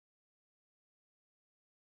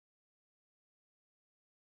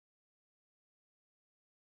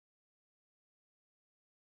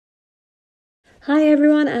Hi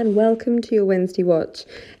everyone and welcome to your Wednesday watch.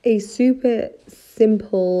 A super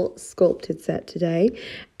simple sculpted set today.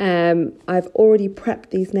 I've already prepped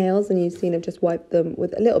these nails and you've seen I've just wiped them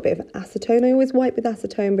with a little bit of acetone. I always wipe with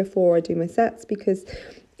acetone before I do my sets because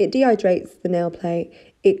it dehydrates the nail plate,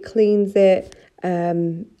 it cleans it,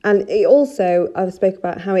 and it also, I've spoke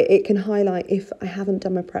about how it can highlight if I haven't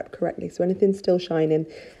done my prep correctly. So anything's still shining,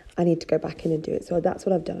 I need to go back in and do it. So that's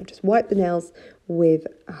what I've done. I've just wiped the nails with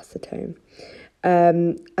acetone.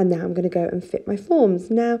 And now I'm going to go and fit my forms.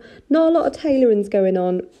 Now, not a lot of tailoring's going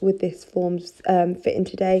on with this forms fitting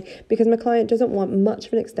today because my client doesn't want much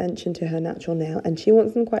of an extension to her natural nail and she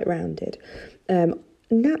wants them quite rounded.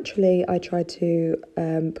 Naturally, I tried to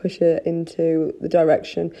push her into the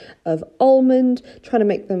direction of almond, trying to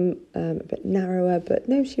make them a bit narrower, but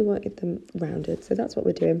no, she wanted them rounded. So that's what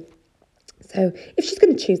we're doing. So if she's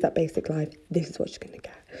going to choose that basic life, this is what she's going to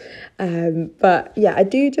get. But yeah, I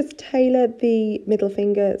do just tailor the middle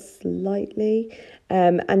finger slightly.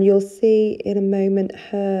 And you'll see in a moment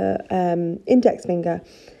her index finger.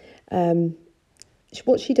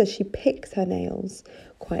 What she does, she picks her nails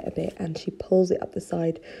quite a bit and she pulls it up the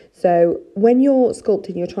side. So when you're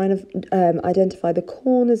sculpting, you're trying to identify the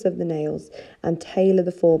corners of the nails and tailor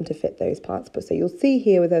the form to fit those parts. But so you'll see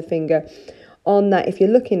here with her finger, on that, if you're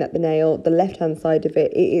looking at the nail, the left-hand side of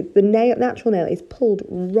it, the natural nail is pulled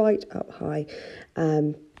right up high,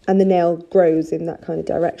 and the nail grows in that kind of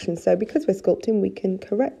direction. So because we're sculpting, we can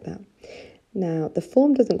correct that. Now, the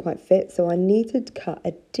form doesn't quite fit, so I need to cut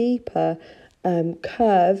a deeper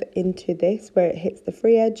curve into this where it hits the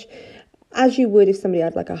free edge, as you would if somebody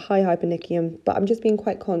had like a high hypernychium, but I'm just being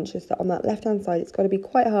quite conscious that on that left-hand side, it's got to be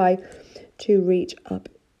quite high to reach up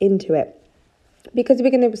into it. Because we're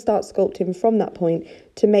going to start sculpting from that point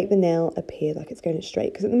to make the nail appear like it's going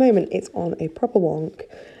straight. Because at the moment it's on a proper wonk.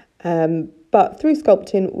 But through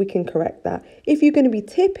sculpting, we can correct that. If you're going to be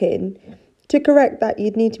tipping, to correct that,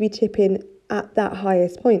 you'd need to be tipping at that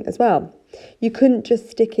highest point as well. You couldn't just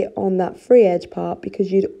stick it on that free edge part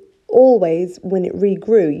because you'd always, when it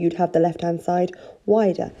regrew, you'd have the left-hand side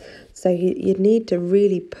wider. So you'd need to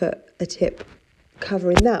really put a tip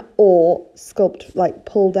covering that or sculpt, like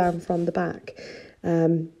pull down from the back,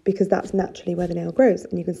 because that's naturally where the nail grows.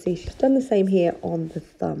 And you can see she's done the same here on the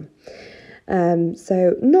thumb.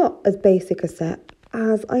 So not as basic a set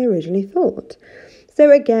as I originally thought.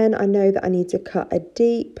 So again, I know that I need to cut a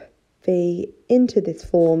deep V into this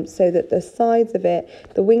form so that the sides of it,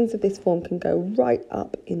 the wings of this form can go right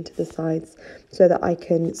up into the sides so that I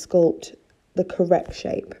can sculpt the correct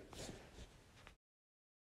shape.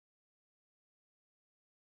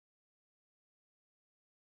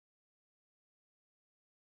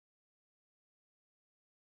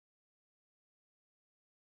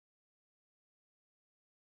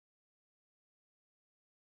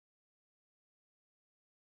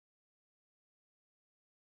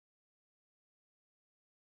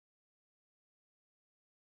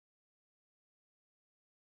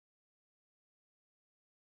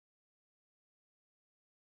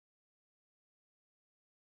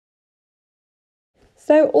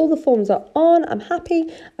 So all the forms are on, I'm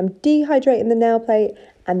happy, I'm dehydrating the nail plate,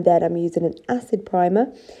 and then I'm using an acid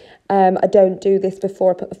primer. I don't do this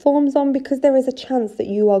before I put the forms on because there is a chance that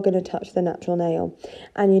you are going to touch the natural nail.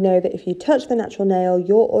 And you know that if you touch the natural nail,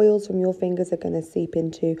 your oils from your fingers are going to seep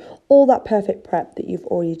into all that perfect prep that you've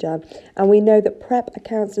already done. And we know that prep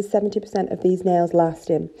accounts for 70% of these nails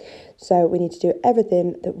lasting. So we need to do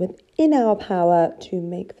everything that within our power to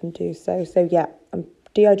make them do so. So yeah, I'm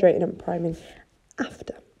dehydrating and priming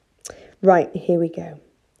after. Right, here we go.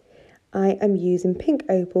 I am using pink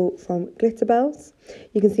opal from Glitterbels.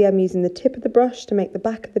 You can see I'm using the tip of the brush to make the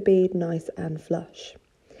back of the bead nice and flush.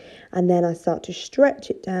 And then I start to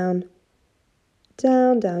stretch it down,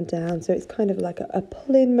 down, down, down. So it's kind of like a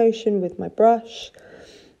pull-in motion with my brush.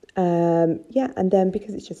 Yeah, and then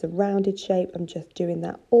because it's just a rounded shape, I'm just doing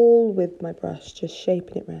that all with my brush, just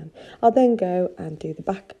shaping it round. I'll then go and do the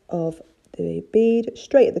back of the bead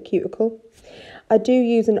straight at the cuticle. I do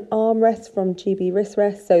use an armrest from GB Wrist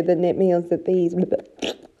Rest, so then it means that these,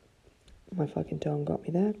 my fucking tongue got me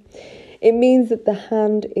there. It means that the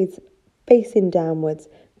hand is facing downwards.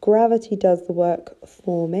 Gravity does the work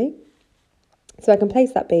for me. So I can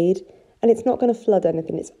place that bead and it's not going to flood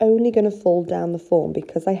anything. It's only going to fall down the form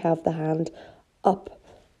because I have the hand up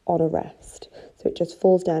on a rest. So it just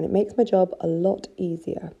falls down. It makes my job a lot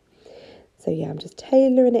easier. So yeah, I'm just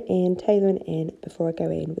tailoring it in before I go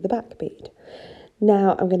in with the back bead.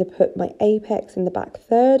 Now I'm going to put my apex in the back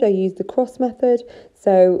third. I use the cross method.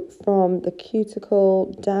 So from the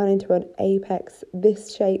cuticle down into an apex,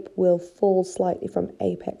 this shape will fall slightly from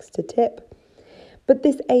apex to tip. but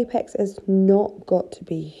this apex has not got to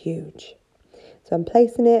be huge. So I'm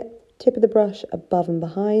placing it, tip of the brush above and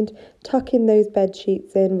behind, tucking those bed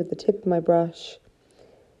sheets in with the tip of my brush,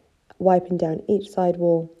 wiping down each side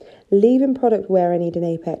wall, leaving product where I need an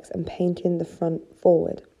apex and painting the front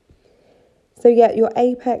forward. So yeah, your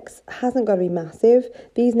apex hasn't got to be massive.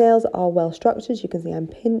 These nails are well structured. You can see I'm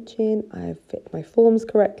pinching, I've fit my forms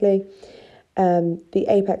correctly. The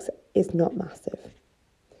apex is not massive.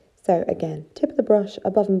 So again, tip of the brush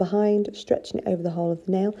above and behind, stretching it over the whole of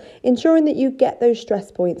the nail, ensuring that you get those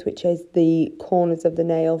stress points, which is the corners of the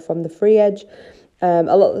nail from the free edge. A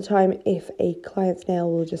lot of the time, if a client's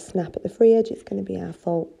nail will just snap at the free edge, it's going to be our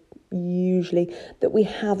fault, usually, that we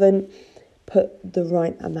haven't put the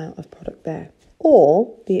right amount of product there.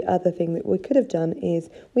 Or the other thing that we could have done is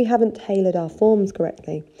we haven't tailored our forms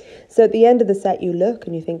correctly. So at the end of the set, you look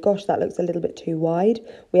and you think, gosh, that looks a little bit too wide.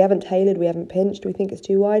 We haven't tailored, we haven't pinched, we think it's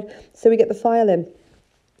too wide. So we get the file in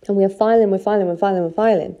and we're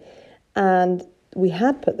filing. And we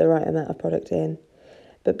had put the right amount of product in.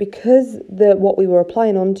 But because what we were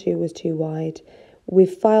applying onto was too wide,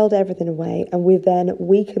 we've filed everything away and we've then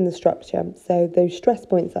weakened the structure. So those stress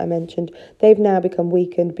points that I mentioned, they've now become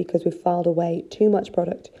weakened because we've filed away too much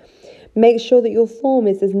product. Make sure that your form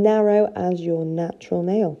is as narrow as your natural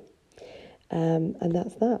nail. And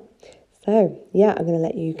that's that. So yeah, I'm going to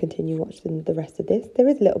let you continue watching the rest of this. There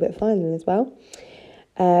is a little bit of filing as well.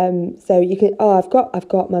 So you can, I've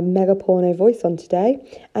got my mega porno voice on today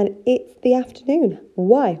and it's the afternoon.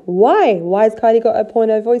 Why has Kylie got a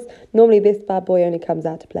porno voice? Normally this bad boy only comes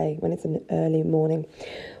out to play when it's an early morning.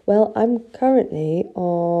 Well, I'm currently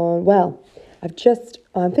on, I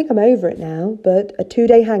think I'm over it now, but a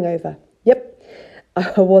 2-day hangover. Yep.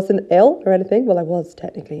 I wasn't ill or anything. Well, I was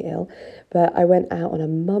technically ill, but I went out on a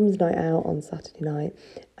mum's night out on Saturday night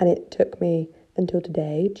and it took me until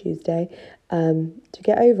today, Tuesday, to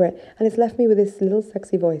get over it. And it's left me with this little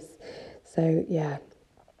sexy voice. So yeah,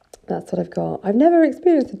 that's what I've got. I've never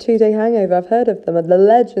experienced a 2-day hangover. I've heard of them and the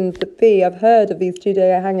legends that be. I've heard of these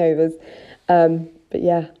 2-day hangovers. But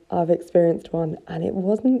yeah, I've experienced one and it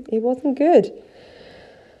wasn't good.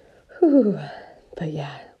 Whew. But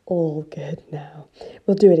yeah, all good now.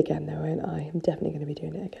 We'll do it again though, won't I? I'm definitely going to be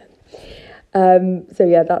doing it again. So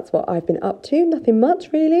yeah, that's what I've been up to. Nothing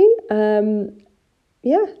much really.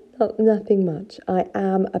 Nothing much. I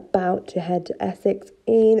am about to head to Essex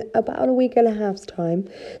in about a week and a half's time.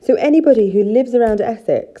 So anybody who lives around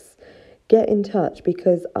Essex, get in touch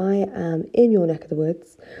because I am in your neck of the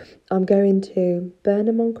woods. I'm going to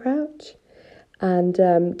Burnham-on-Crouch and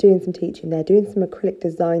doing some teaching there, doing some acrylic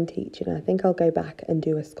design teaching. I think I'll go back and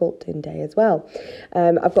do a sculpting day as well.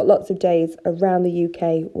 I've got lots of days around the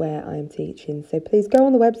UK where I'm teaching, so please go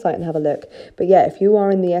on the website and have a look. But yeah, if you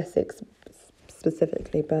are in the Essex,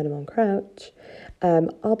 specifically Burnham-on-Crouch,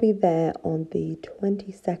 I'll be there on the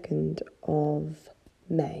 22nd of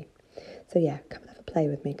May. So yeah, come and have a play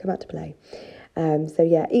with me, come out to play. So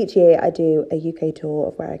yeah, each year I do a UK tour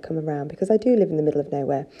of where I come around because I do live in the middle of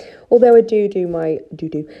nowhere. Although I do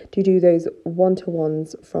those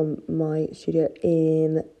one-to-ones from my studio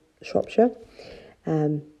in Shropshire.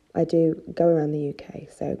 I do go around the UK,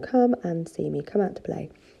 so come and see me, come out to play.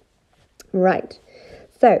 Right,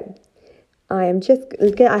 so I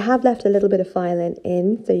have left a little bit of filing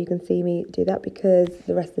in so you can see me do that because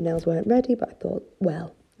the rest of the nails weren't ready, but I thought,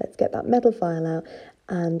 well, let's get that metal file out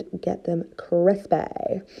and get them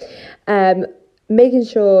crispy. Making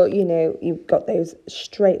sure, you've got those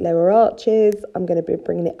straight lower arches. I'm going to be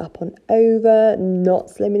bringing it up on over, not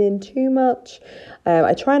slimming in too much.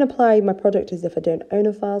 I try and apply my product as if I don't own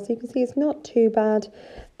a file, so you can see it's not too bad.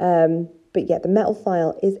 But yeah, the metal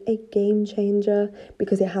file is a game changer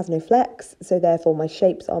because it has no flex, so therefore my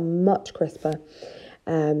shapes are much crisper.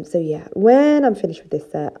 So yeah, when I'm finished with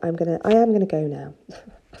this set, I am gonna go now.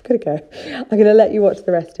 I've got to go. I'm going to let you watch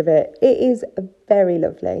the rest of it. It is very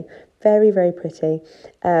lovely, very, very pretty.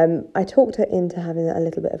 I talked her into having a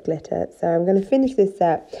little bit of glitter, so I'm going to finish this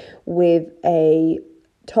set with a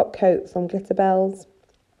top coat from Glitterbels,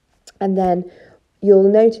 and then you'll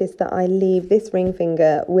notice that I leave this ring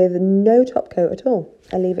finger with no top coat at all.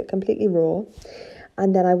 I leave it completely raw,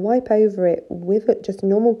 and then I wipe over it with just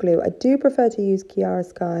normal glue. I do prefer to use Chiara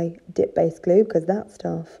Sky dip base glue because that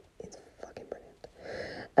stuff is fucking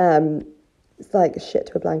brilliant. It's like shit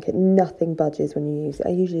to a blanket. Nothing budges when you use it.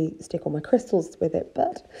 I usually stick all my crystals with it,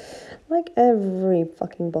 but like every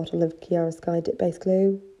fucking bottle of Chiara Sky dip base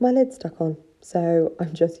glue, my lid's stuck on. So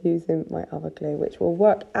I'm just using my other glue, which will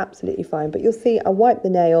work absolutely fine. But you'll see I wipe the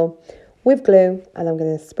nail with glue, and I'm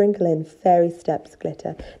going to sprinkle in Fairy Steps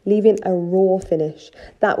glitter, leaving a raw finish.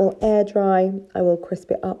 That will air dry. I will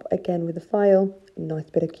crisp it up again with a file, nice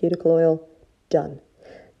bit of cuticle oil, done.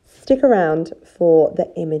 Stick around for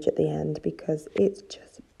the image at the end because it's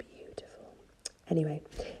just beautiful. Anyway,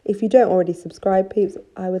 if you don't already subscribe, peeps,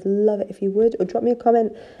 I would love it if you would, or drop me a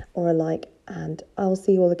comment or a like, and I'll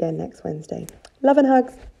see you all again next Wednesday. Love and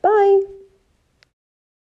hugs. Bye.